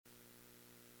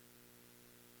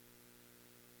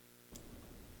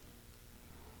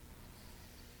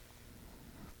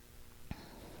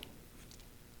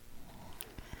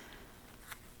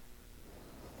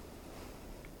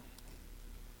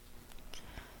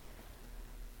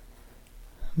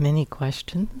Many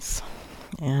questions,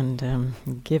 and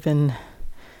given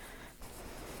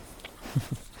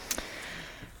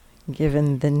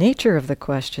given the nature of the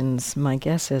questions, my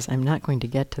guess is I'm not going to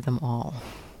get to them all.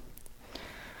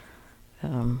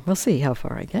 We'll see how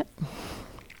far I get,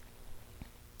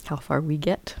 how far we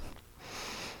get.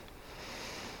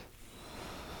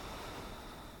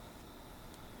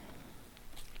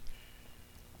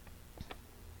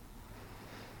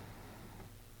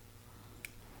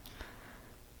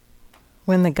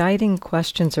 When the guiding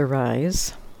questions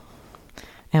arise,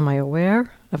 am I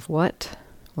aware of what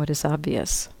is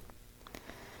obvious?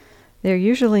 They're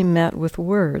usually met with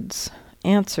words,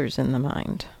 answers in the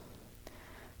mind.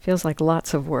 Feels like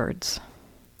lots of words.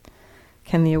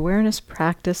 Can the awareness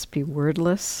practice be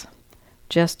wordless,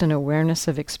 just an awareness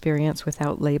of experience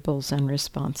without labels and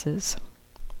responses?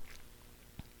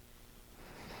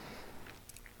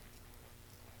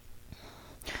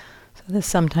 So this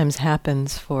sometimes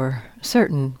happens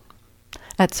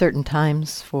at certain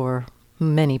times for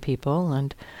many people,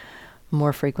 and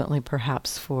more frequently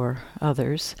perhaps for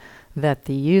others, that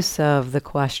the use of the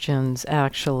questions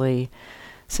actually,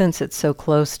 since it's so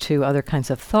close to other kinds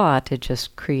of thought, it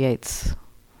just creates,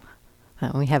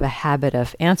 we have a habit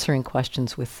of answering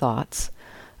questions with thoughts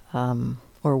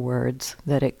or words,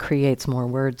 that it creates more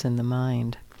words in the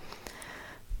mind.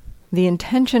 The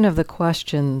intention of the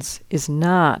questions is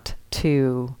not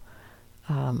to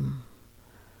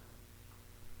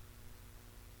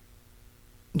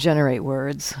generate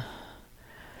words.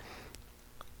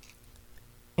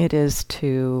 It is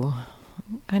to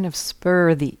kind of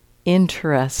spur the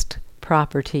interest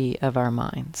property of our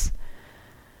minds.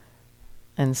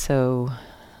 And so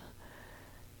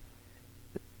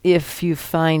if you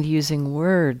find using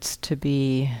words to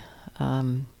be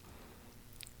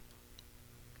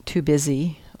too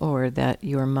busy, or that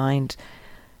your mind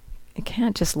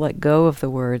can't just let go of the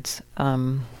words,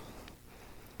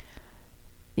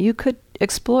 you could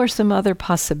explore some other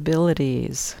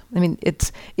possibilities. I mean,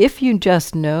 it's if you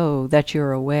just know that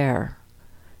you're aware,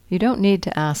 you don't need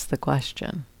to ask the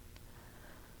question.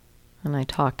 And I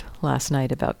talked last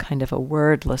night about kind of a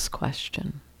wordless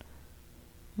question.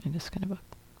 Just kind of a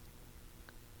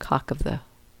cock of the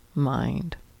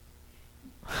mind,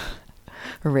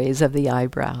 a raise of the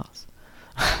eyebrows,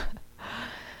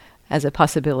 as a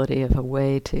possibility of a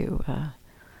way to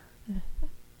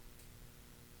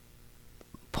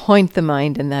point the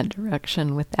mind in that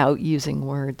direction without using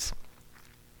words.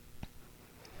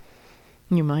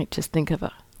 You might just think of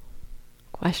a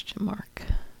question mark.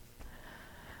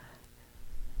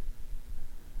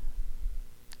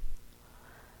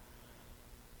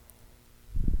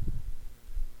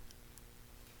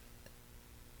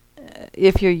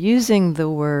 If you're using the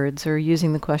words or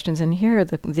using the questions, and here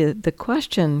the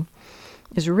question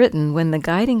is written when the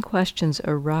guiding questions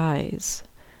arise.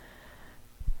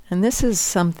 And this is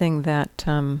something that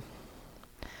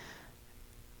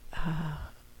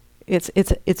it's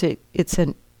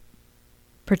a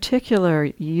particular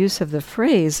use of the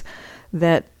phrase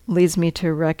that leads me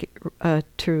to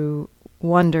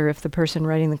wonder if the person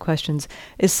writing the questions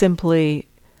is simply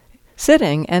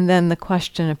sitting and then the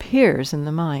question appears in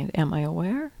the mind. Am I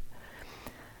aware?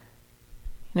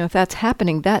 If that's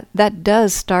happening, that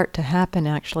does start to happen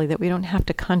actually, that we don't have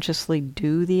to consciously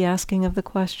do the asking of the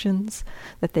questions,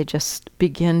 that they just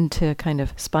begin to kind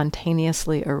of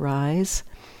spontaneously arise.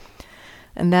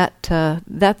 And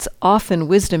that's often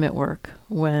wisdom at work,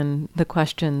 when the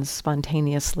questions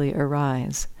spontaneously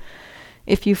arise.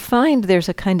 If you find there's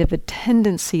a kind of a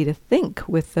tendency to think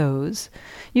with those,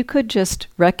 you could just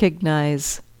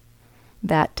recognize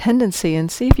that tendency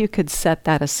and see if you could set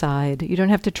that aside. You don't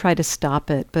have to try to stop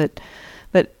it, but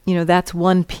that's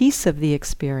one piece of the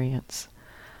experience.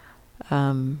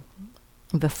 The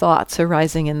thoughts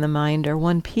arising in the mind are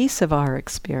one piece of our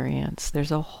experience.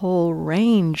 There's a whole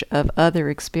range of other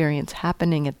experience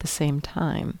happening at the same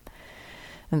time.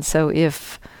 And so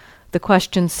if the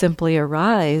questions simply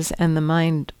arise and the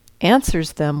mind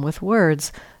answers them with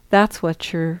words, that's what's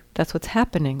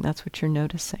happening, that's what you're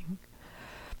noticing.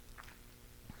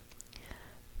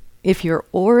 If you're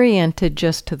oriented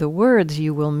just to the words,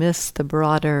 you will miss the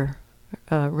broader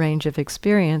range of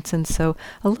experience. And so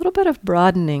a little bit of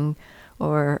broadening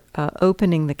or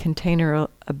opening the container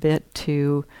a bit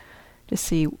to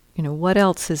see, what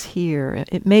else is here.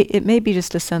 It may be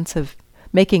just a sense of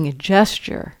making a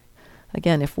gesture.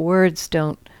 Again, if words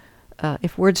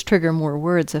trigger more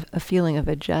words, a feeling of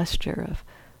a gesture, of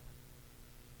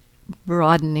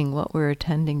broadening what we're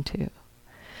attending to.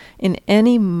 In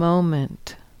any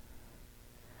moment,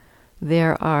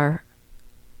 there are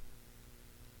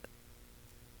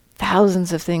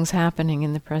thousands of things happening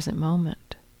in the present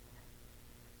moment.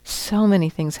 so many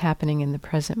things happening in the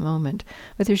present moment,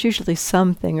 but there's usually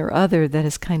something or other that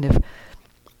is kind of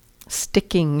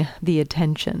sticking the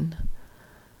attention.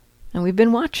 And we've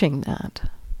been watching that.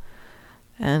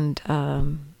 And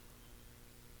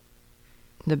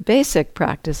the basic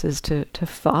practice is to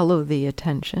follow the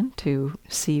attention, to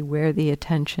see where the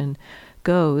attention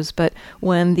goes. But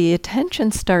when the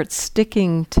attention starts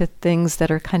sticking to things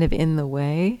that are kind of in the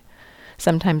way,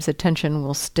 sometimes attention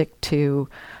will stick to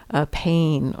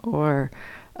pain or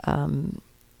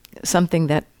something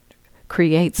that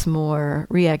creates more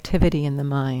reactivity in the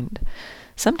mind.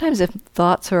 Sometimes if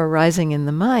thoughts are arising in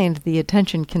the mind, the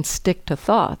attention can stick to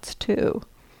thoughts too.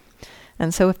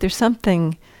 And so if there's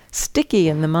something sticky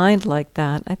in the mind like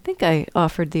that, I think I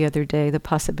offered the other day the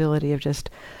possibility of just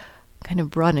kind of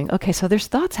broadening. Okay, so there's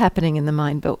thoughts happening in the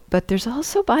mind, but there's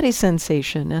also body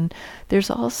sensation, and there's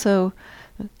also,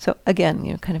 so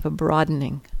again, kind of a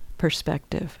broadening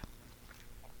perspective.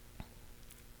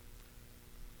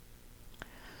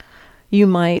 You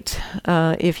might,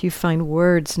 if you find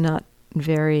words not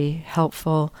very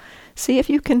helpful, see if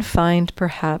you can find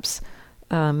perhaps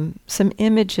some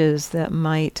images that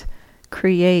might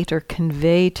create or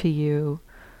convey to you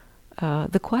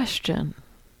the question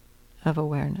of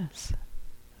awareness.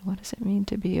 What does it mean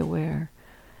to be aware?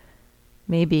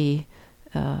 Maybe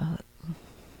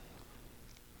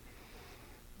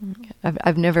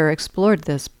I've never explored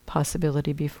this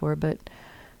possibility before, but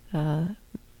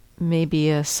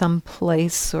maybe some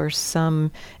place or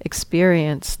some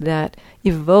experience that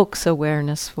evokes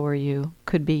awareness for you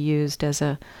could be used as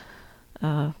a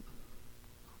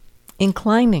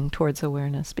inclining towards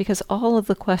awareness, because all of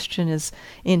the question is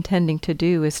intending to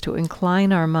do is to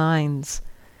incline our minds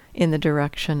in the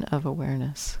direction of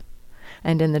awareness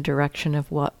and in the direction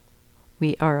of what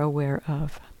we are aware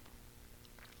of.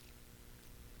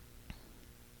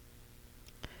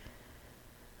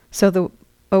 So the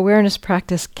awareness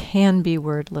practice can be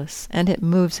wordless, and it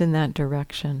moves in that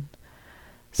direction.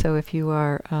 So if you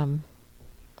are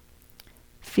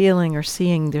feeling or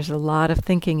seeing there's a lot of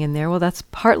thinking in there, well, that's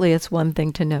partly it's one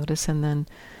thing to notice, and then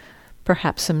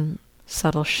perhaps some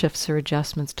subtle shifts or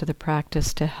adjustments to the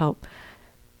practice to help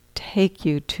take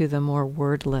you to the more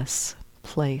wordless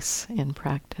place in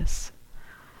practice.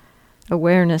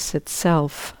 Awareness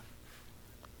itself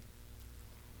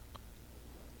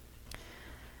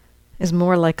is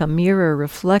more like a mirror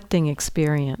reflecting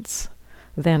experience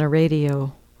than a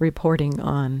radio reporting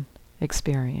on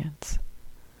experience.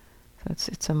 So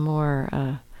it's a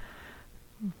more,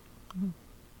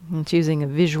 it's using a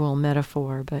visual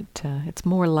metaphor, but it's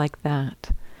more like that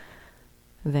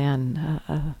than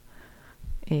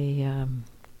a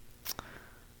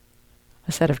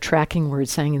set of tracking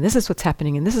words saying, and this is what's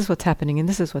happening, and this is what's happening, and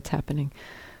this is what's happening.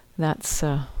 That's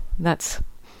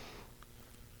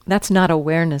not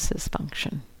awareness's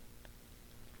function.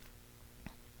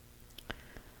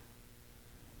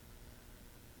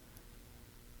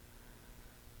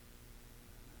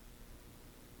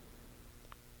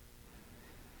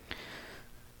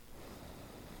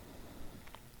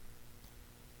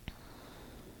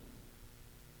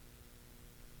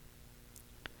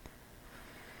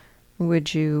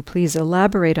 Would you please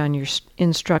elaborate on your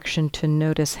instruction to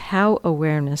notice how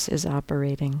awareness is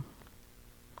operating?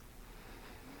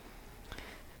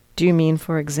 Do you mean,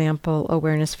 for example,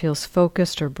 awareness feels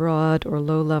focused or broad or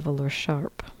low level or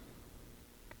sharp?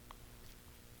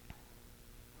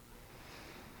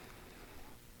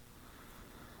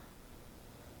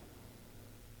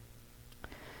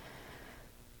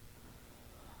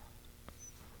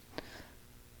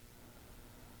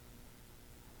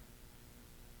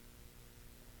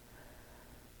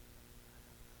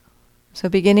 So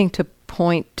beginning to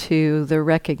point to the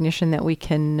recognition that we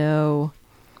can know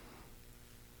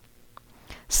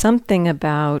something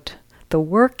about the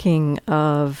working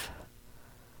of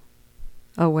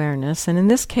awareness. And in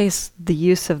this case, the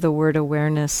use of the word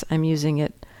awareness, I'm using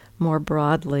it more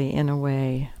broadly in a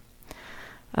way.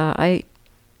 I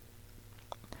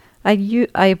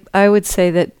would say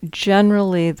that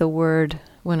generally the word,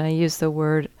 when I use the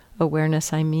word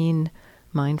awareness, I mean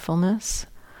mindfulness.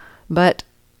 But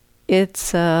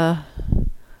it's a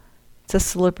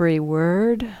slippery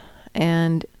word,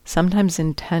 and sometimes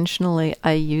intentionally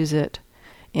I use it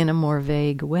in a more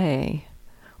vague way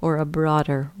or a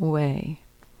broader way.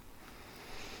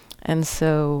 And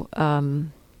so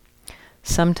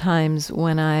sometimes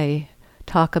when I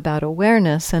talk about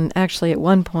awareness, and actually at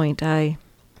one point I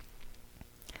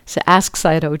asked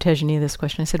Sayadaw Tejani this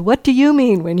question. I said, what do you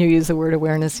mean when you use the word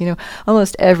awareness?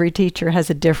 Almost every teacher has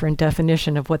a different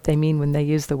definition of what they mean when they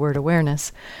use the word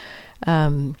awareness.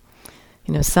 Some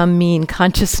mean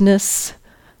consciousness,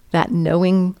 that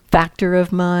knowing factor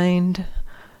of mind.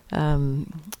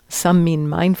 Some mean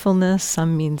mindfulness,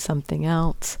 some mean something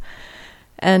else.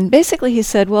 And basically he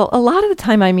said, well, a lot of the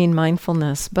time I mean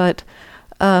mindfulness, but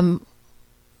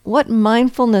what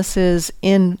mindfulness is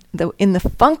in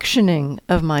the functioning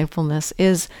of mindfulness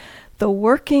is the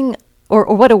working, or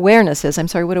what awareness is,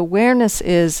 what awareness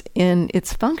is in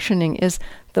its functioning is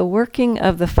the working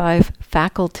of the 5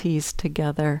 faculties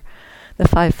together. The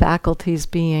 5 faculties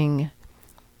being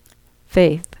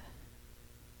faith,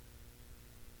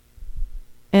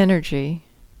 energy,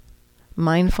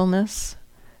 mindfulness,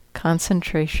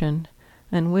 concentration,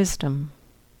 and wisdom.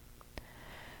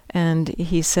 And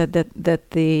he said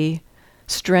that the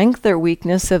strength or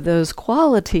weakness of those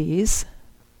qualities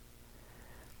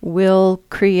will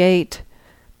create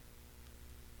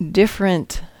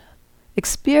different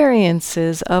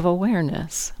experiences of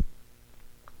awareness.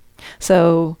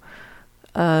 So,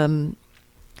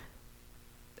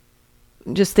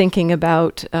 just thinking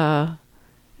about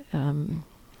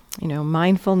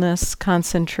mindfulness,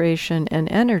 concentration,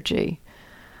 and energy.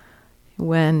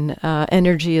 When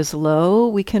energy is low,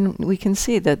 we can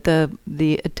see that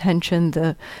the attention,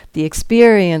 the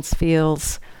experience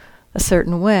feels a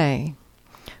certain way.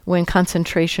 When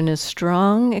concentration is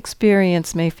strong,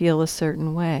 experience may feel a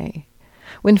certain way.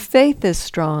 When faith is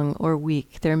strong or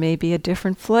weak, there may be a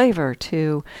different flavor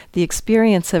to the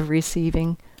experience of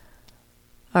receiving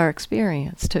our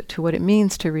experience, to what it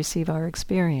means to receive our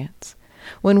experience.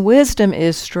 When wisdom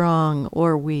is strong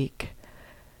or weak,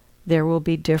 there will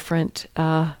be different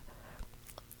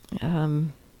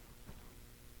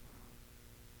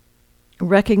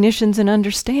recognitions and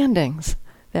understandings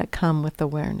that come with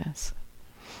awareness.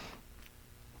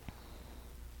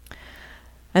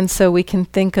 And so we can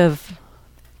think of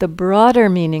the broader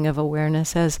meaning of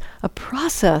awareness as a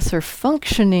process or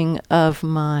functioning of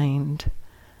mind,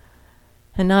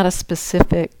 and not a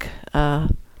specific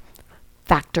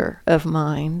factor of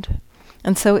mind.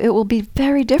 And so it will be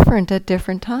very different at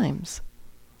different times.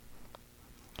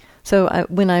 So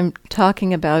when I'm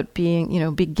talking about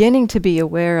beginning to be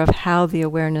aware of how the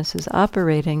awareness is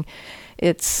operating,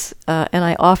 it's, and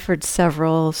I offered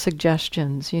several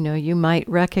suggestions. You might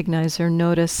recognize or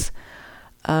notice,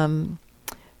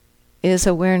 is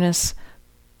awareness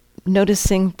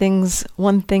noticing things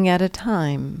one thing at a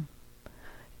time?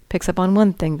 Picks up on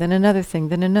one thing, then another thing,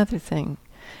 then another thing.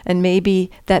 And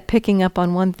maybe that picking up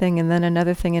on one thing and then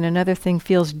another thing and another thing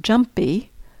feels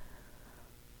jumpy.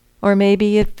 Or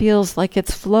maybe it feels like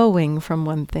it's flowing from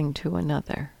one thing to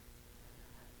another.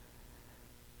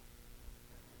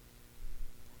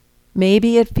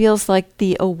 Maybe it feels like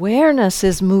the awareness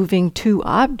is moving to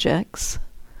objects.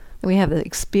 We have the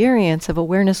experience of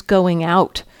awareness going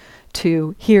out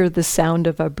to hear the sound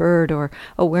of a bird, or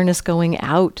awareness going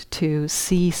out to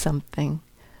see something.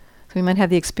 So we might have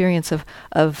the experience of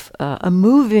a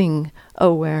moving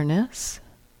awareness.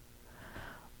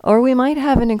 Or we might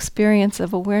have an experience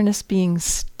of awareness being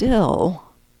still,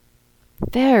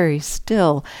 very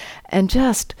still, and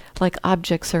just like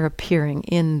objects are appearing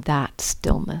in that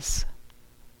stillness.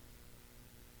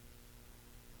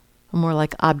 More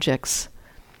like objects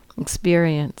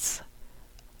experience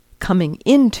coming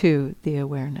into the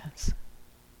awareness.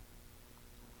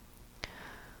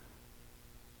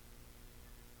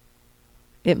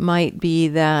 It might be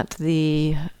that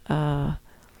the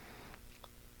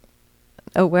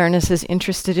awareness is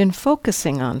interested in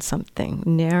focusing on something,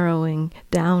 narrowing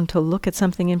down to look at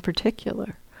something in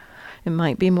particular. It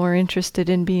might be more interested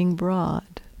in being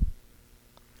broad.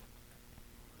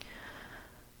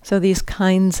 So these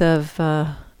kinds of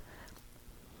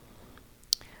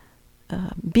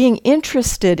being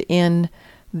interested in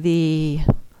the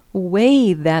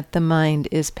way that the mind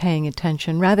is paying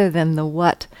attention rather than the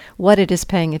what it is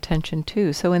paying attention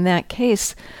to. So in that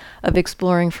case of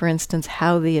exploring, for instance,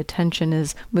 how the attention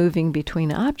is moving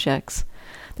between objects,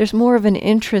 there's more of an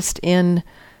interest in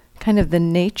kind of the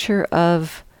nature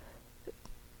of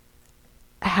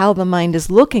how the mind is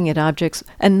looking at objects,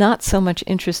 and not so much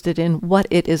interested in what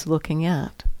it is looking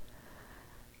at.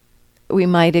 We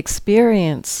might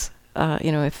experience,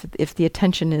 if the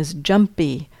attention is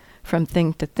jumpy from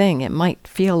thing to thing, it might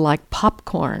feel like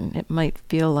popcorn. It might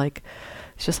feel like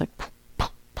it's just like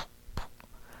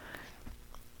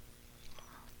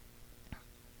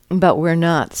but we're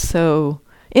not so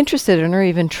interested in or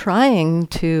even trying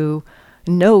to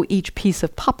know each piece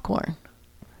of popcorn,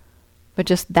 but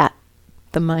just that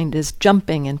the mind is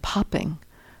jumping and popping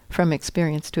from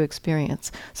experience to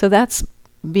experience. So that's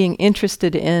being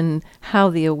interested in how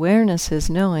the awareness is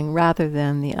knowing rather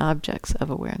than the objects of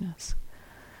awareness.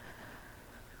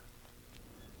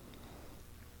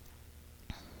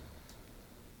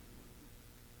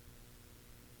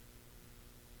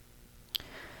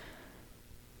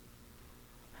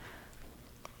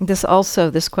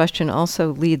 This question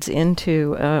also leads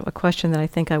into a question that I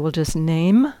think I will just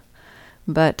name,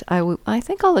 but I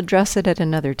think I'll address it at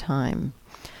another time.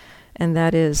 And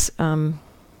that is,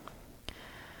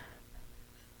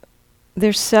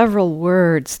 there's several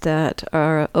words that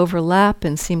are overlap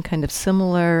and seem kind of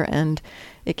similar, and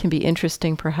it can be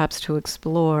interesting perhaps to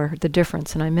explore the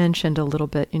difference. And I mentioned a little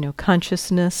bit,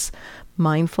 consciousness,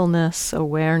 mindfulness,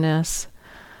 awareness.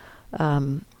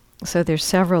 So there's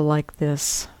several like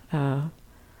this,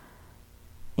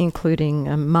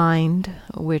 including mind,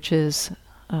 which is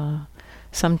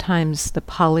sometimes the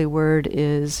Pali word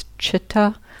is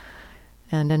chitta,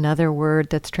 and another word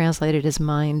that's translated as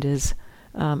mind is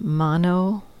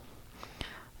mano.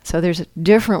 So there's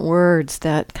different words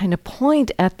that kind of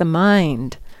point at the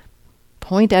mind,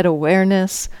 point at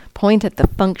awareness, point at the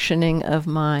functioning of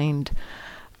mind.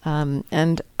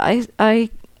 And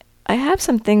I have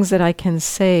some things that I can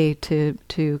say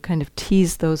to kind of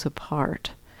tease those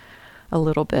apart a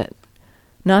little bit.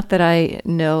 Not that I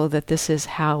know that this is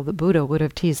how the Buddha would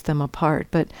have teased them apart,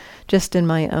 but just in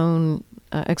my own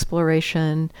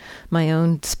exploration, my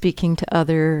own speaking to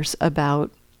others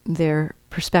about their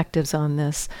perspectives on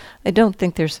this. I don't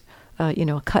think there's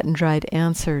cut and dried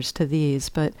answers to these,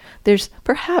 but there's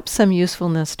perhaps some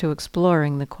usefulness to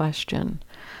exploring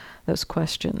those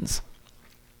questions.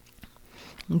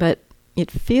 But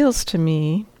it feels to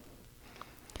me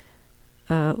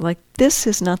like this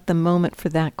is not the moment for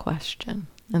that question.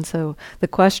 And so the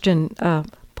question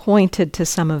pointed to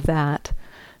some of that.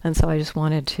 And so I just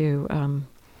wanted to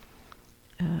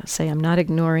say I'm not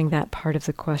ignoring that part of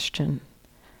the question.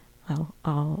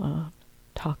 I'll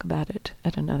talk about it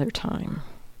at another time.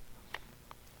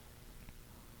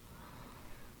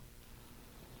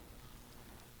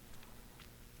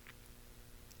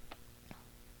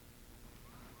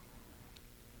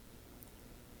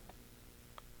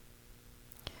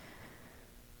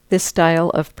 This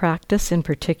style of practice in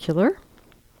particular,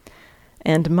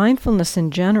 and mindfulness in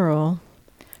general,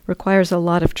 requires a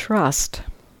lot of trust.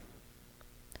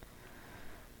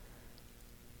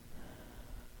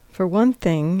 For one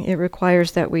thing, it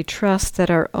requires that we trust that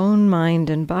our own mind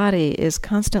and body is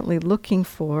constantly looking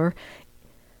for,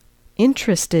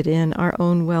 interested in our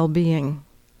own well-being.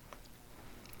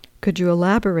 Could you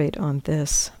elaborate on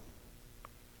this?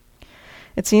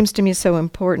 It seems to me so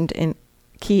important in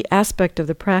key aspect of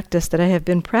the practice that I have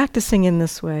been practicing in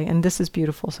this way, and this is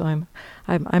beautiful, so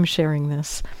I'm sharing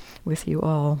this with you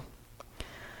all.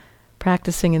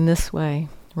 Practicing in this way: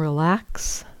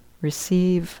 relax,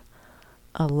 receive,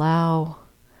 allow,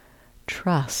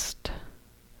 trust,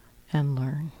 and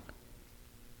learn.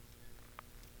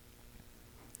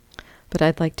 But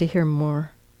I'd like to hear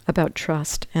more about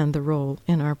trust and the role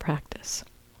in our practice.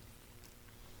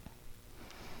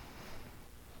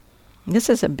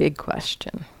 This is a big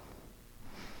question.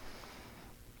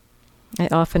 I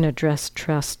often address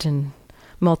trust in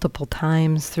multiple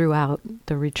times throughout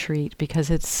the retreat because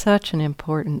it's such an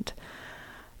important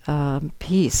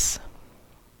piece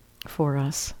for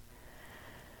us.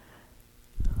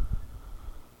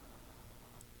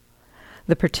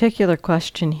 The particular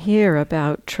question here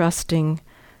about trusting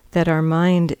that our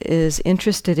mind is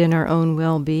interested in our own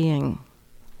well-being.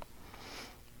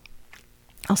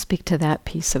 I'll speak to that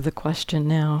piece of the question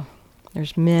now.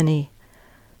 There's many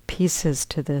pieces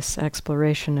to this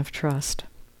exploration of trust.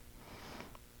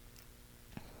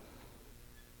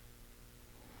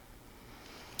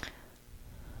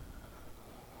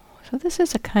 So this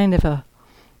is a kind of a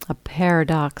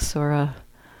paradox or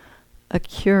a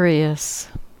curious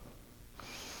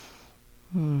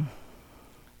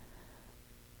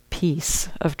piece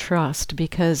of trust,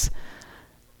 because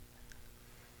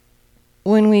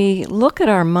when we look at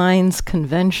our minds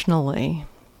conventionally,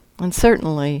 and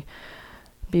certainly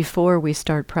before we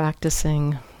start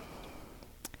practicing,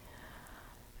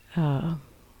 not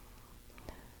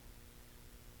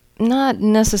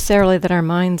necessarily that our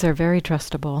minds are very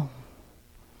trustable.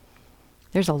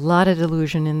 There's a lot of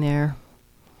delusion in there.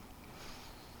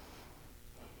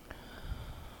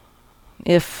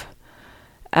 If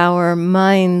our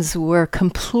minds were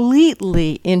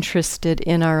completely interested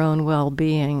in our own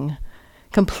well-being,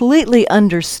 completely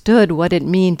understood what it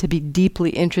means to be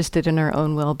deeply interested in our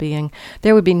own well-being,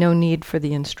 there would be no need for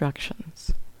the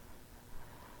instructions.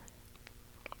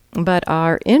 But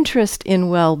our interest in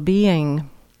well-being,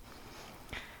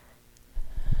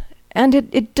 and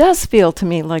it does feel to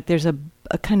me like there's a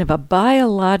kind of a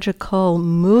biological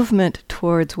movement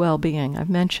towards well-being. I've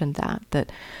mentioned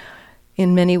that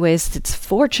in many ways it's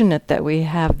fortunate that we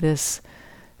have this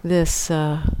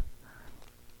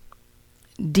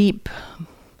deep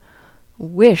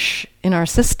wish in our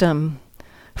system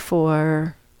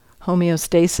for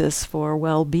homeostasis, for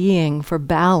well-being, for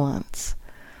balance.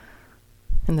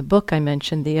 In the book I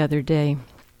mentioned the other day,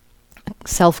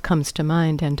 Self Comes to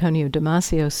Mind, Antonio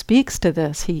Damasio speaks to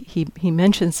this. He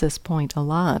mentions this point a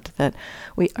lot, that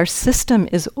our system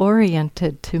is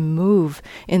oriented to move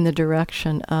in the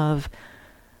direction of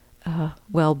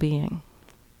well-being.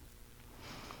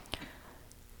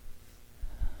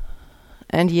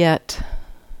 And yet,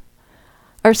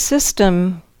 our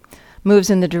system moves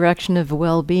in the direction of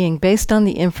well-being based on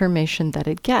the information that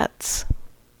it gets,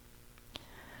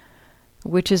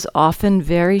 which is often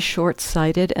very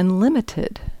short-sighted and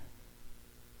limited.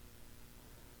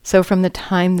 So from the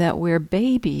time that we're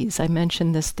babies, I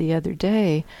mentioned this the other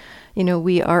day,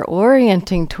 we are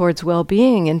orienting towards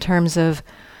well-being in terms of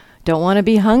don't want to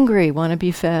be hungry, want to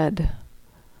be fed.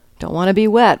 Don't want to be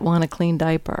wet, want a clean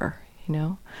diaper,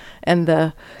 And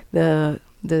the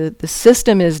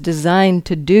system is designed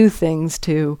to do things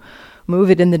to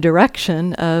move it in the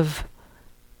direction of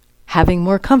having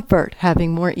more comfort,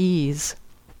 having more ease.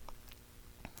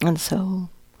 And so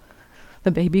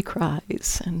the baby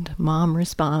cries, and mom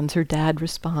responds, or dad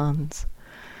responds.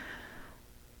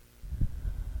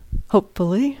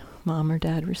 Hopefully, mom or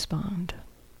dad respond.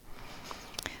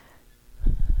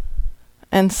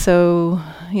 And so,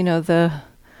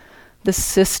 the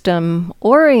system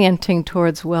orienting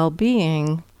towards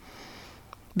well-being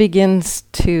begins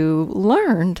to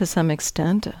learn to some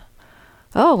extent,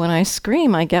 when I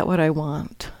scream, I get what I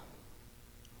want.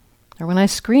 Or when I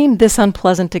scream, this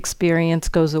unpleasant experience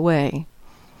goes away.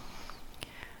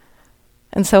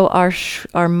 And so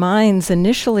our minds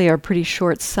initially are pretty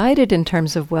short-sighted in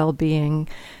terms of well-being,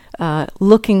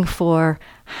 looking for,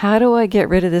 how do I get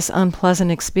rid of this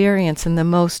unpleasant experience in the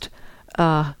most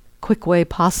quick way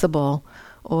possible?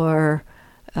 Or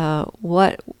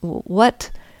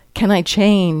what can I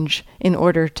change in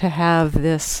order to have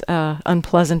this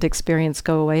unpleasant experience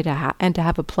go away and to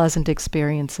have a pleasant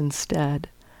experience instead?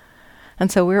 And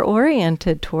so we're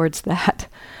oriented towards that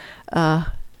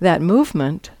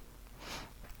movement.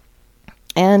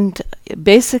 And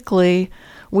basically,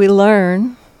 we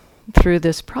learn through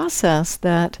this process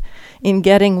that in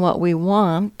getting what we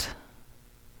want,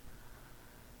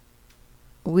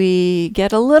 we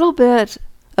get a little bit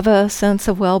of a sense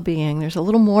of well-being. There's a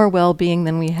little more well-being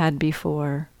than we had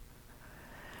before.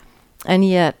 And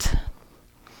yet,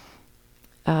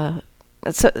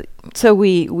 so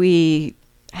we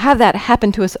have that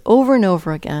happen to us over and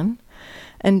over again.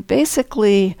 And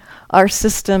basically, our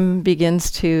system begins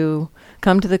to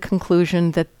come to the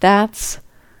conclusion that that's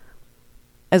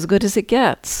as good as it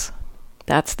gets.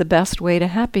 That's the best way to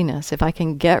happiness. If I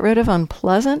can get rid of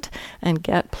unpleasant and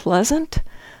get pleasant,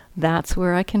 that's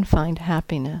where I can find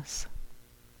happiness.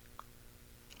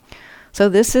 So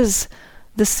this is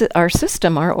our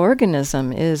system, our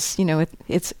organism is,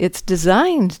 it's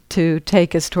designed to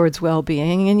take us towards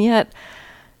well-being, and yet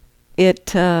it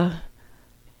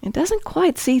doesn't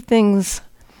quite see things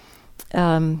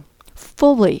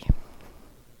fully.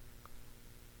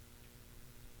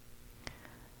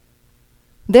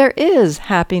 There is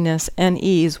happiness and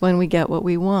ease when we get what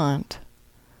we want.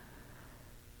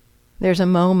 There's a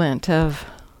moment of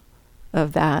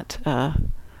that,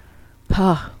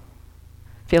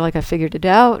 feel like I figured it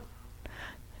out,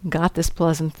 got this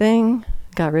pleasant thing,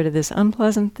 got rid of this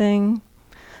unpleasant thing.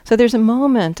 So there's a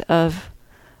moment of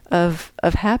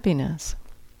happiness.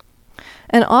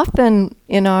 And often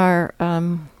in our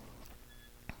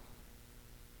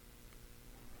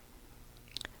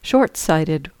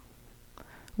short-sighted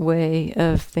way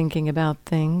of thinking about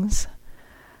things,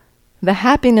 the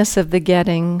happiness of the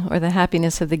getting, or the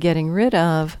happiness of the getting rid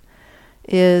of,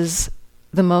 is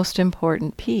the most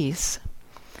important piece.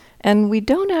 And we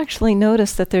don't actually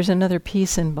notice that there's another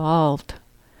piece involved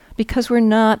because we're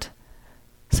not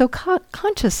so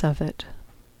conscious of it.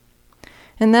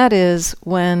 And that is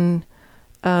when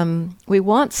we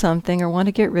want something or want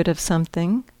to get rid of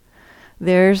something,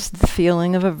 there's the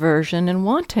feeling of aversion and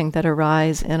wanting that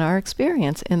arise in our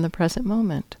experience in the present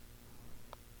moment.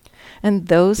 And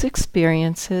those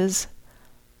experiences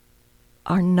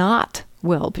are not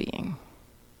well-being.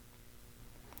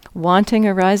 Wanting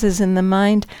arises in the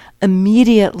mind,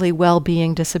 immediately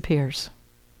well-being disappears.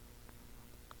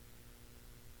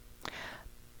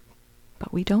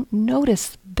 But we don't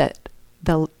notice that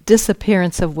the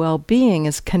disappearance of well-being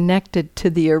is connected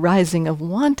to the arising of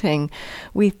wanting.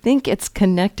 We think it's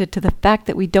connected to the fact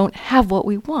that we don't have what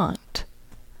we want.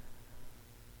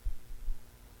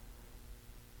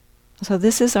 So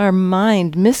this is our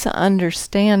mind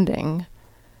misunderstanding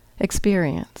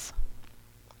experience.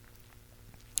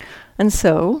 And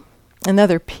so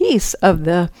another piece of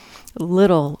the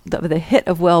the hit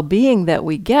of well-being that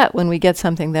we get when we get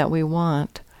something that we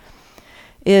want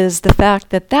is the fact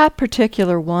that that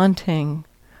particular wanting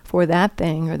for that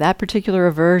thing, or that particular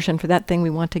aversion for that thing we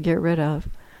want to get rid of,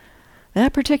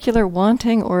 that particular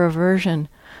wanting or aversion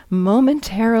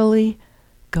momentarily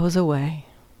goes away.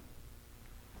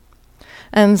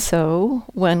 And so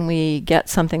when we get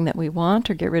something that we want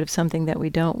or get rid of something that we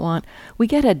don't want, we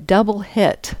get a double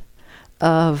hit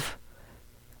of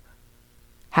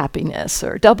happiness,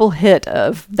 or double hit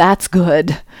of that's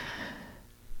good.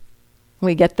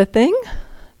 We get the thing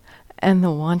and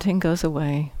the wanting goes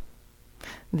away.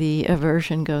 The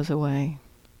aversion goes away.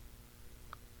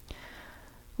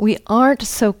 We aren't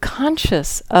so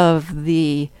conscious of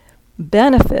the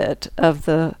benefit of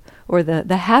the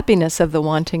happiness of the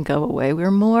wanting go away.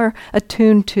 We're more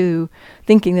attuned to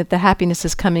thinking that the happiness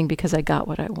is coming because I got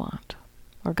what I want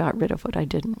or got rid of what I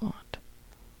didn't want.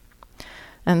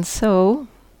 And so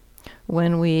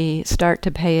when we start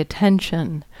to pay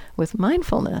attention with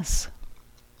mindfulness,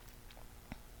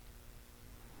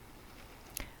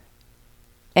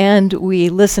 and we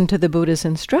listen to the Buddha's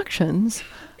instructions,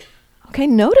 okay,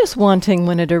 notice wanting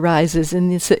when it arises in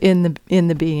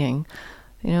the being.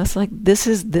 It's like this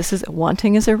is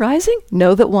wanting is arising.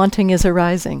 Know that wanting is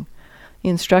arising. The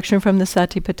instruction from the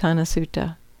Satipatthana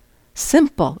Sutta.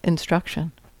 Simple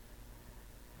instruction.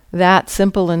 That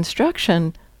simple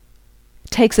instruction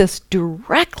takes us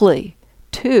directly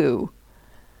to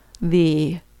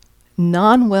the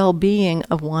non-well-being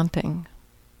of wanting.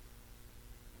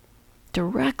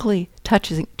 Directly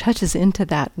touches into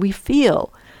that. We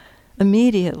feel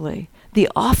immediately the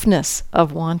offness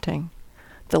of wanting,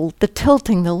 the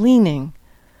tilting, the leaning,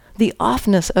 the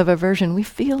offness of aversion. We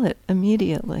feel it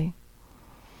immediately.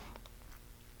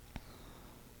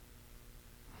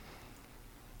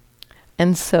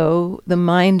 And so the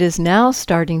mind is now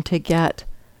starting to get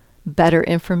better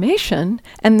information,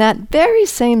 and that very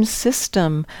same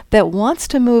system that wants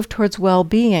to move towards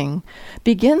well-being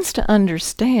begins to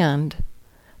understand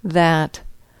that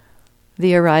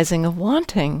the arising of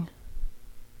wanting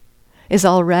is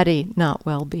already not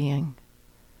well-being.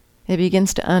 It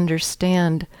begins to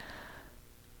understand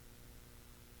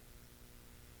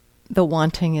the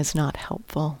wanting is not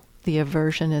helpful, the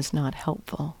aversion is not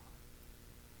helpful.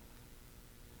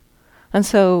 And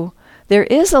so there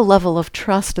is a level of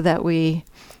trust that we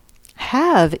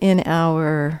have in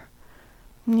our,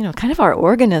 kind of our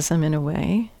organism in a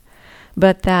way,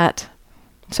 but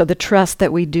so the trust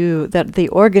that we do, that the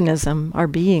organism, our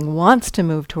being, wants to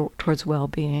move towards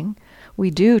well-being, we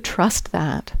do trust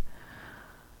that.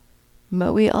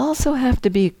 But we also have to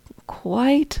be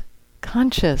quite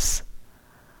conscious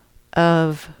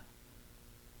of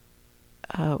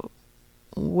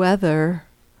whether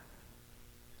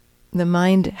the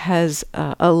mind has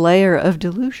a layer of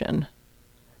delusion.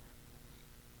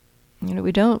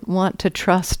 We don't want to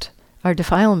trust our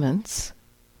defilements.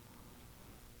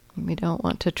 We don't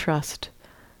want to trust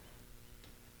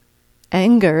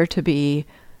anger to be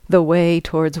the way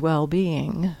towards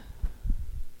well-being.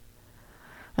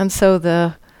 And so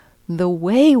the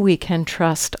way we can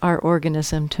trust our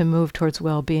organism to move towards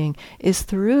well-being is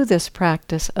through this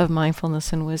practice of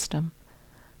mindfulness and wisdom.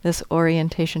 This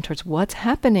orientation towards what's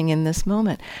happening in this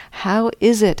moment. How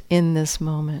is it in this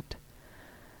moment?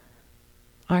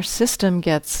 Our system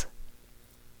gets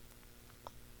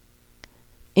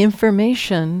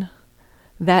information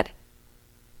that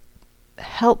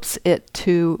helps it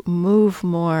to move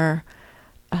more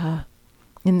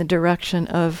in the direction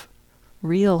of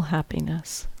real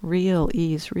happiness, real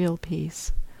ease, real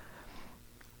peace.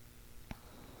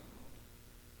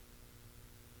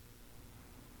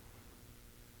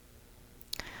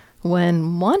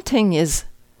 When wanting is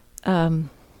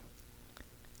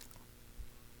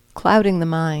clouding the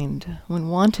mind, when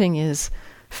wanting is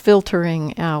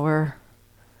filtering our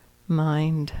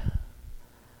mind,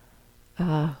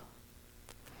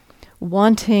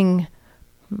 wanting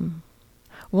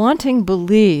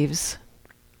believes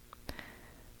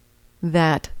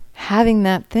that having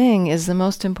that thing is the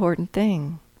most important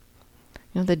thing.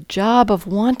 The job of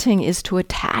wanting is to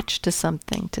attach to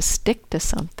something, to stick to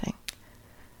something.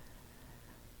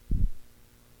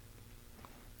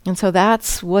 And so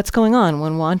that's what's going on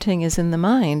when wanting is in the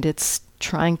mind. It's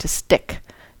trying to stick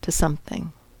to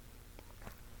something.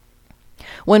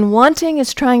 When wanting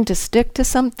is trying to stick to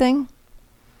something,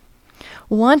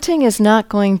 wanting is not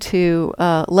going to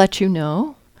let you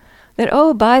know that,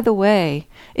 oh, by the way,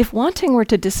 if wanting were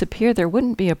to disappear, there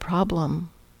wouldn't be a problem.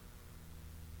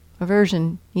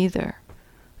 Aversion either.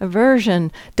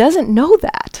 Aversion doesn't know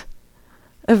that.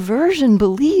 Aversion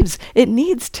believes it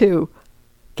needs to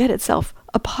get itself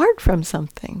apart from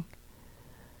something.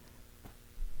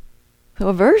 So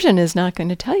aversion is not going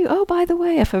to tell you, oh, by the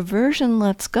way, if aversion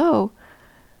lets go,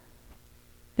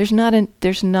 there's not a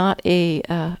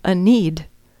need.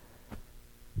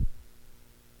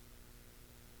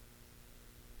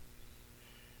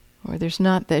 Or there's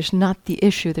not the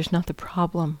issue, there's not the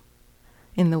problem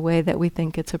in the way that we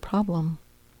think it's a problem.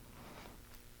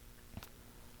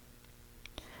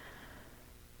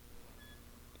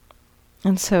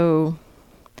 And so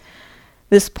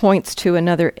this points to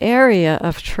another area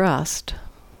of trust.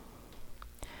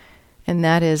 And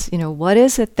that is, what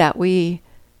is it that we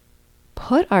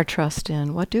put our trust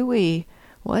in? What do we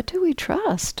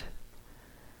trust?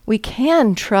 We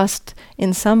can trust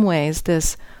in some ways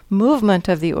this movement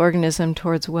of the organism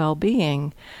towards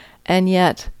well-being, and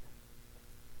yet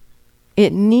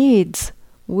it needs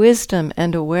wisdom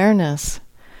and awareness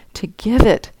to give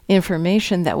it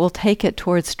information that will take it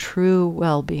towards true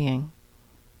well-being.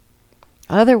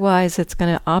 Otherwise, it's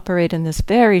going to operate in this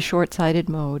very short-sighted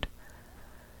mode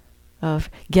of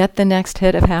get the next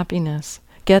hit of happiness,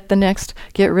 get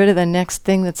rid of the next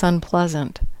thing that's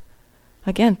unpleasant.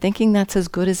 Again, thinking that's as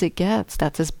good as it gets.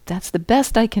 That's the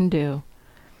best I can do.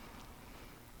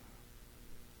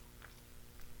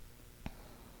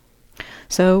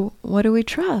 So, what do we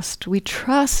trust? We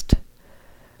trust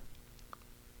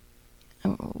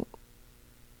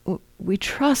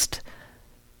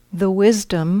the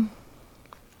wisdom.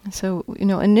 So,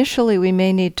 initially we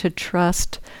may need to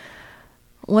trust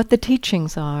what the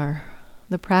teachings are,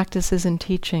 the practices and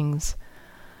teachings.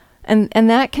 And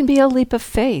that can be a leap of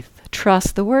faith.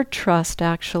 Trust, the word trust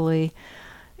actually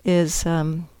is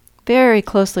very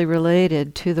closely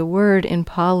related to the word in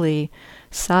Pali,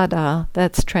 sada,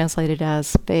 that's translated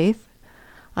as faith.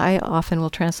 I often will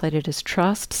translate it as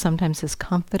trust, sometimes as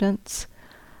confidence.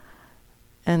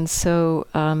 And so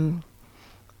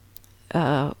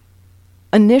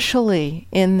initially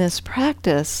in this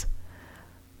practice,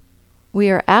 we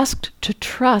are asked to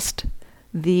trust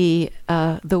the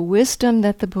wisdom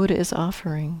that the Buddha is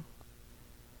offering.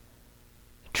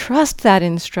 Trust that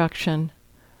instruction.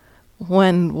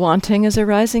 When wanting is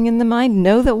arising in the mind,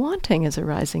 know that wanting is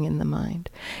arising in the mind.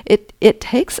 It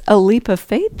takes a leap of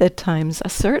faith at times.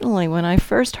 Certainly when I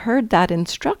first heard that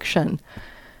instruction,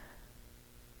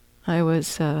 I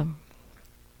was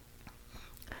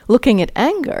looking at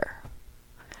anger,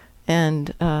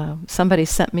 and somebody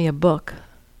sent me a book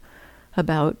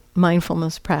about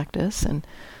mindfulness practice, and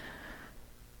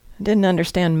didn't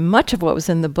understand much of what was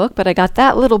in the book, but I got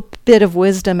that little bit of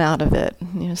wisdom out of it.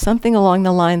 Something along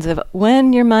the lines of,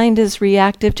 when your mind is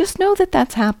reactive, just know that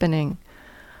that's happening.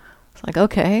 It's like,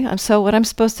 okay, so what I'm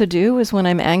supposed to do is when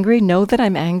I'm angry, know that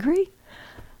I'm angry?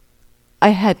 I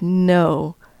had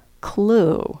no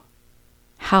clue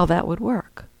how that would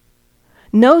work.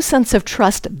 No sense of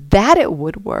trust that it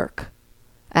would work,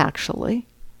 actually.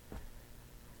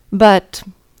 But,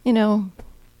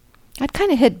 I'd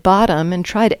kind of hit bottom and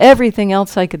tried everything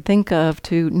else I could think of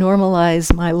to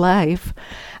normalize my life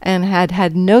and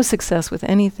had no success with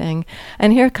anything.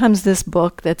 And here comes this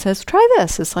book that says, try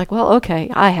this. It's like, well, okay,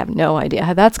 I have no idea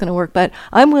how that's going to work, but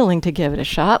I'm willing to give it a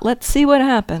shot. Let's see what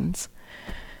happens.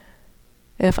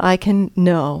 If I can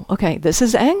know, okay, this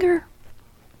is anger.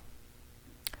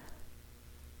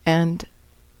 And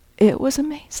it was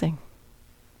amazing.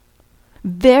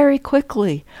 Very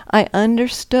quickly, I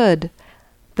understood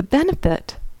the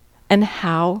benefit and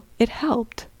how it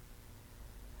helped.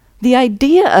 The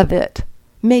idea of it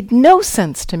made no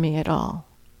sense to me at all.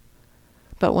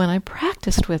 But when I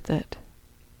practiced with it,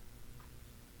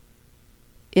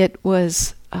 it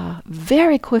was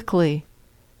very quickly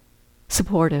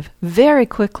supportive, very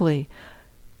quickly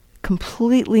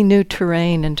completely new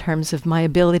terrain in terms of my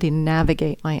ability to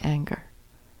navigate my anger.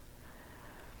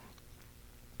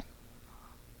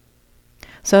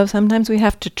 So sometimes we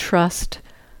have to trust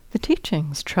the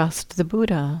teachings, trust the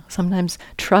Buddha. Sometimes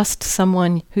trust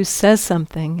someone who says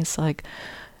something. It's like,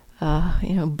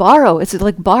 borrow. It's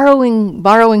like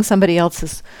borrowing somebody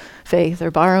else's faith or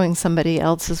borrowing somebody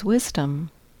else's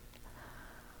wisdom.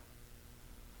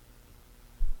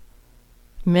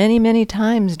 Many, many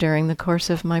times during the course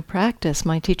of my practice,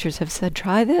 my teachers have said,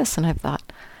 try this. And I've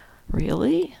thought,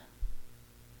 really?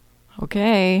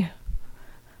 Okay,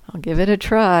 I'll give it a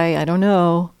try. I don't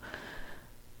know.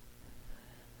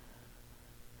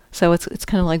 So it's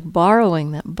kind of like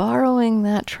borrowing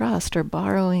that trust, or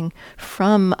borrowing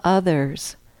from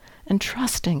others and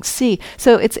trusting. See,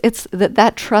 so it's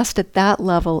that trust at that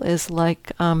level is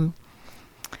like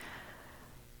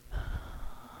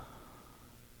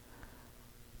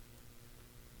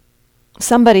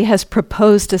somebody has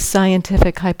proposed a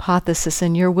scientific hypothesis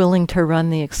and you're willing to run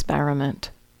the experiment.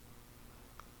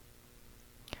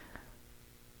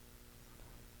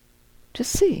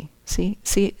 Just see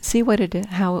what it is,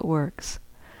 how it works.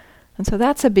 And so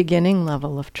that's a beginning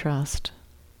level of trust.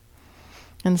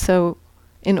 And so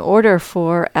in order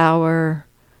for our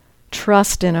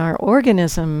trust in our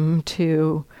organism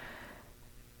to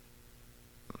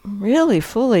really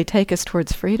fully take us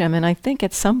towards freedom, and I think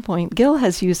at some point Gil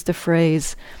has used the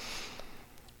phrase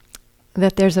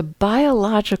that there's a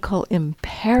biological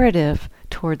imperative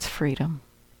towards freedom.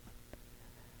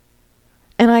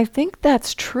 And I think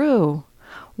that's true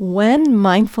when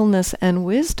mindfulness and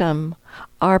wisdom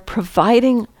are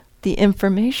providing the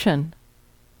information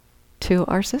to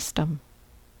our system.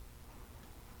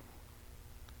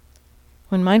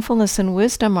 When mindfulness and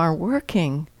wisdom are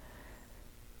working,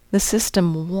 the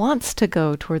system wants to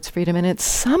go towards freedom. And at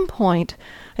some point,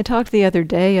 I talked the other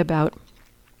day about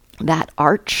that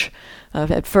arch.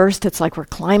 At first, it's like we're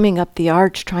climbing up the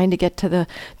arch, trying to get to the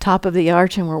top of the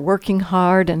arch, and we're working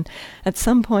hard. And at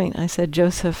some point, I said,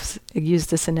 Joseph used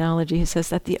this analogy. He says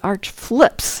that the arch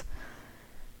flips.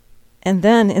 And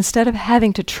then, instead of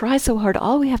having to try so hard,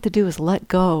 all we have to do is let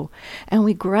go. And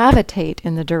we gravitate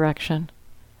in the direction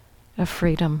of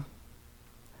freedom.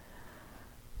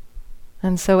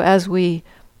 And so as we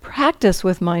practice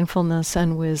with mindfulness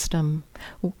and wisdom,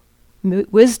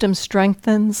 wisdom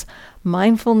strengthens,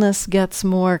 mindfulness gets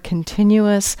more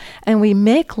continuous, and we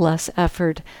make less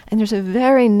effort. And there's a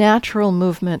very natural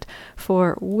movement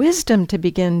for wisdom to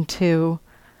begin to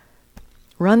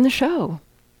run the show,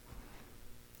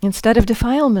 instead of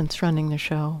defilements running the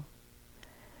show.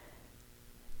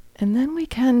 And then we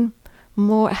can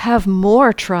have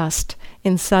more trust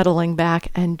in settling back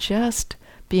and just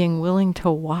being willing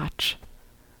to watch.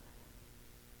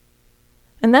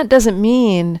 And that doesn't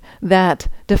mean that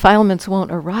defilements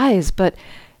won't arise, but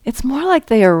it's more like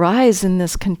they arise in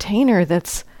this container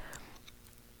that's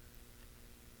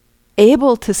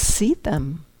able to see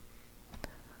them.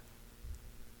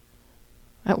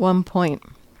 At one point,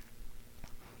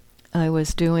 I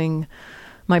was doing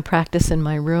my practice in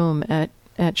my room at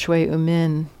Shui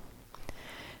Umin,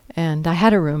 and I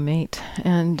had a roommate,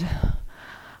 and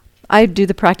I do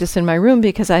the practice in my room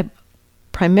because I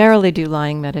primarily do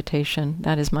lying meditation.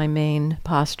 That is my main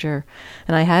posture.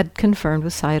 And I had confirmed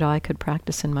with Sayadaw I could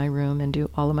practice in my room and do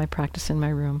all of my practice in my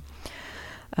room.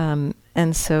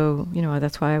 And so,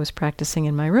 that's why I was practicing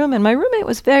in my room. And my roommate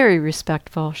was very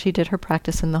respectful. She did her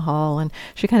practice in the hall, and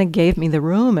she kind of gave me the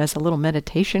room as a little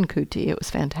meditation kuti. It was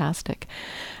fantastic.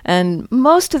 And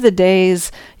most of the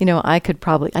days, I could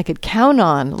count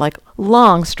on like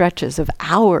long stretches of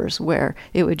hours where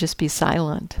it would just be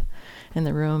silent in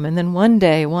the room. And then one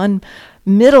day,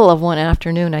 middle of one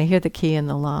afternoon, I hear the key in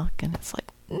the lock, and it's like,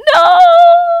 no!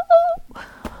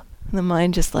 And the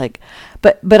mind just like,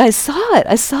 but I saw it.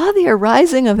 I saw the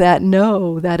arising of that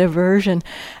no, that aversion.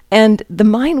 And the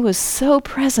mind was so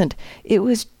present. It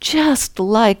was just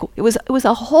like, it was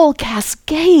a whole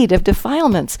cascade of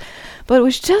defilements. But it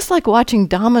was just like watching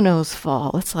dominoes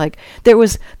fall. It's like there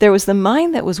was the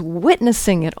mind that was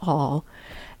witnessing it all.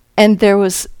 And it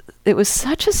was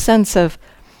such a sense of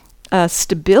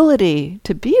stability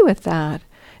to be with that.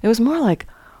 It was more like,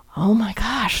 oh my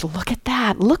gosh, look at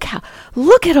that. Look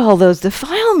at all those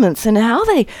defilements and how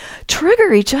they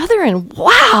trigger each other, and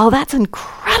wow, that's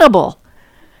incredible.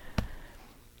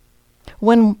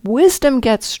 When wisdom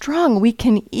gets strong, we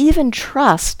can even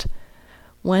trust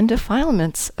when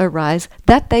defilements arise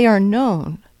that they are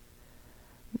known,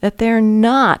 that they're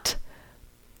not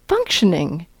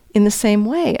functioning in the same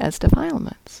way as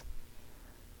defilements.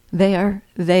 They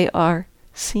are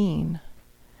seen,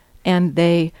 and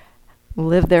they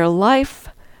live their life,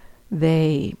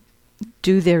 they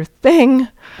do their thing,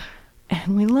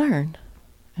 and we learn.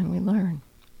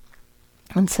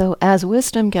 And so as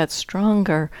wisdom gets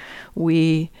stronger,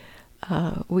 we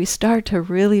start to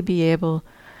really be able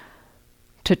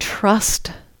to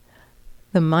trust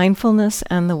the mindfulness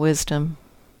and the wisdom.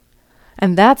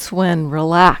 And that's when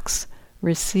relax,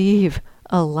 receive,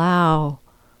 allow,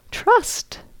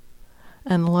 trust,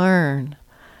 and learn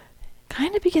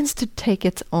kind of begins to take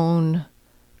its own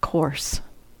course.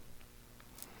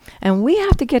 And we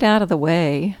have to get out of the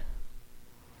way,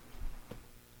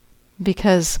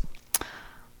 because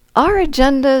our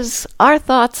agendas, our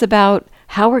thoughts about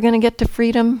how we're going to get to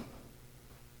freedom,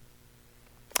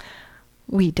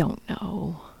 we don't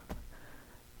know.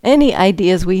 Any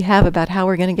ideas we have about how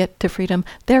we're going to get to freedom,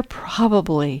 they're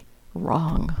probably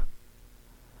wrong.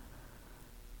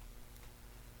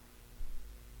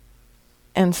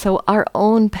 And so our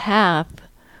own path,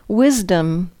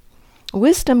 wisdom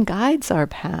guides our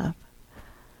path.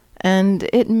 And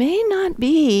it may not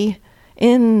be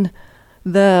in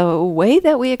the way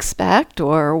that we expect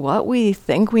or what we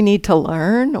think we need to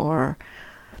learn or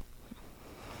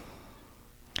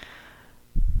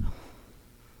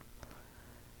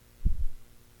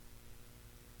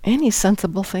any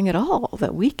sensible thing at all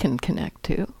that we can connect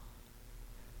to.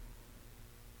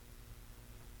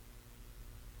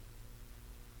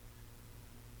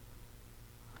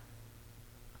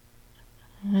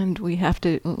 And we have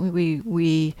to,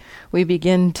 we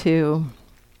begin to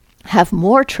have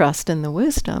more trust in the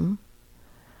wisdom,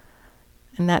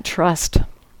 and that trust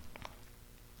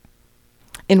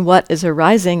in what is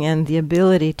arising and the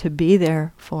ability to be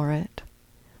there for it.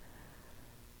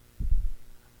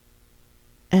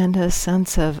 And a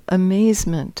sense of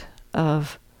amazement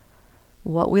of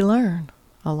what we learn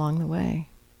along the way.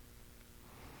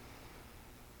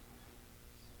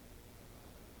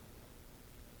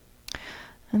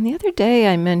 And the other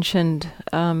day I mentioned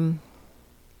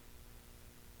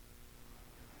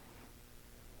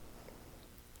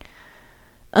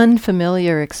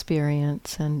unfamiliar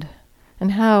experience and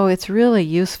how it's really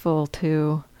useful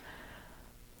to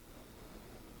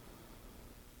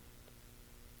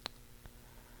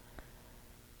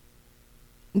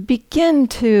begin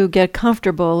to get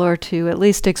comfortable or to at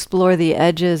least explore the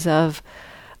edges of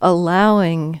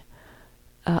allowing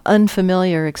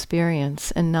unfamiliar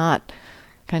experience and not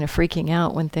kind of freaking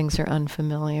out when things are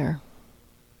unfamiliar.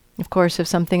 Of course, if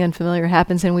something unfamiliar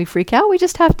happens and we freak out, we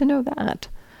just have to know that.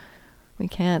 We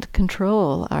can't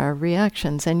control our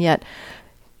reactions. And yet,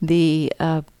 the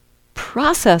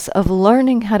process of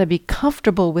learning how to be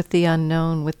comfortable with the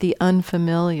unknown, with the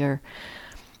unfamiliar,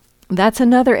 that's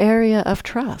another area of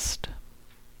trust.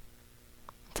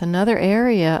 It's another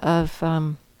area of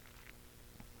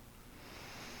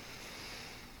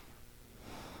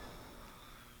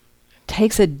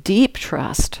takes a deep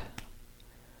trust.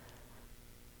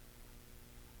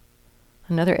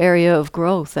 Another area of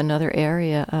growth, another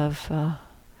area of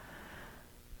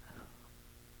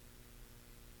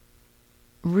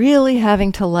really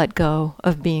having to let go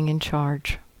of being in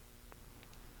charge.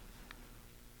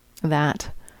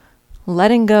 That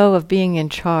letting go of being in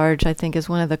charge, I think, is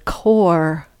one of the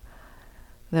core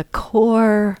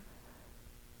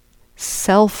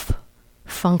self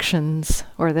functions,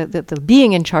 or the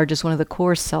being in charge is one of the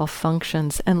core self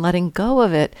functions, and letting go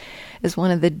of it is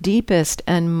one of the deepest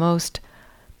and most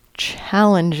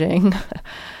challenging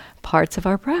parts of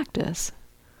our practice.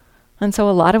 And so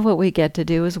a lot of what we get to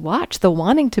do is watch the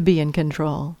wanting to be in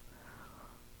control,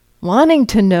 wanting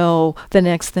to know the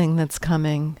next thing that's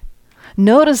coming,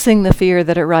 noticing the fear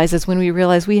that arises when we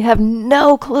realize we have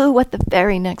no clue what the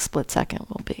very next split second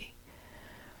will be.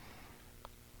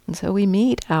 And so we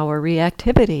meet our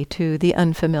reactivity to the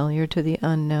unfamiliar, to the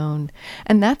unknown.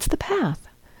 And that's the path.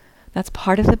 That's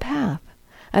part of the path.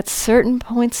 At certain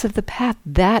points of the path,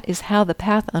 that is how the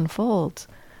path unfolds.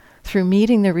 Through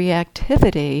meeting the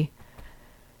reactivity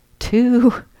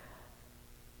to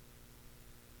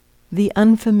the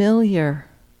unfamiliar.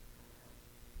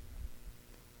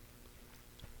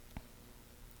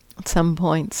 At some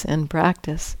points in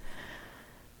practice,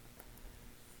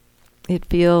 it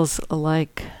feels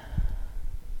like,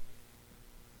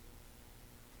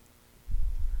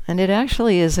 and it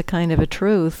actually is a kind of a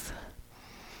truth,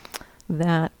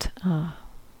 that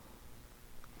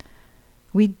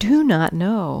we do not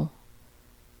know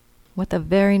what the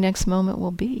very next moment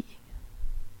will be.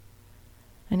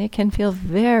 And it can feel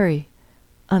very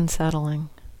unsettling.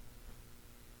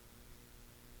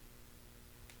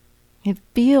 It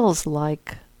feels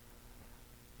like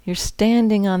you're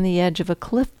standing on the edge of a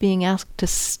cliff being asked to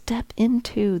step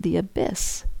into the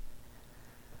abyss.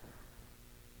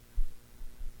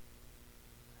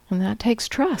 And that takes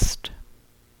trust,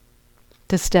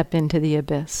 to step into the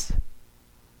abyss.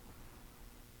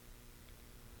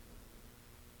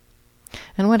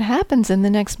 And what happens in the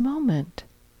next moment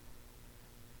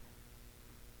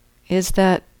is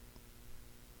that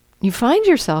you find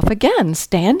yourself again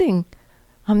standing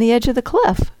on the edge of the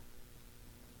cliff,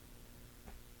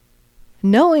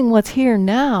 knowing what's here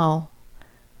now,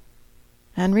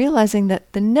 and realizing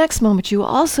that the next moment you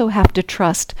also have to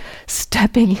trust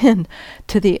stepping in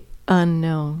to the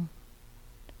unknown.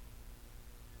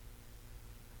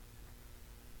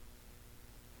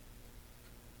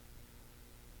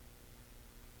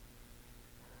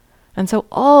 And so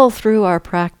all through our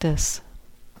practice,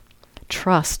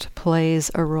 trust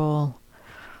plays a role.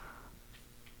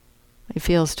 It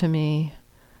feels to me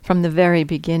from the very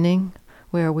beginning,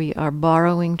 where we are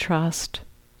borrowing trust,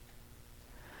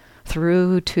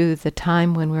 through to the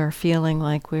time when we're feeling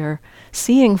like we're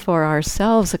seeing for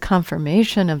ourselves a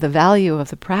confirmation of the value of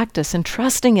the practice and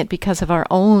trusting it because of our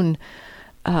own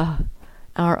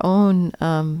our own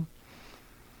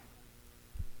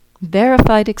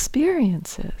verified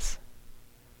experiences.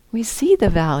 We see the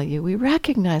value. We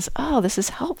recognize, oh, this is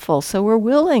helpful, so we're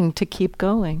willing to keep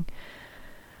going.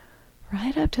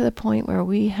 Right up to the point where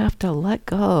we have to let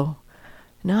go,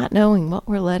 not knowing what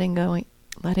we're letting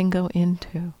go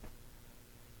into.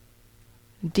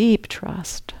 Deep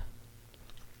trust.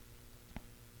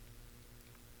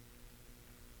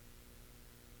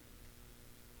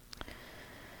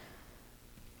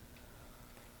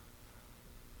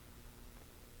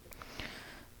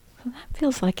 So that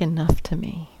feels like enough to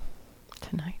me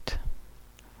tonight.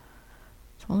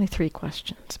 It's only 3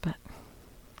 questions, but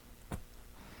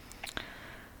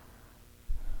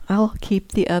I'll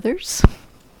keep the others,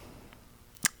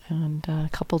 and a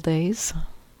couple days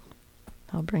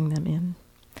I'll bring them in.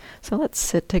 So let's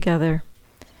sit together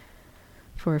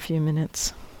for a few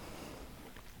minutes.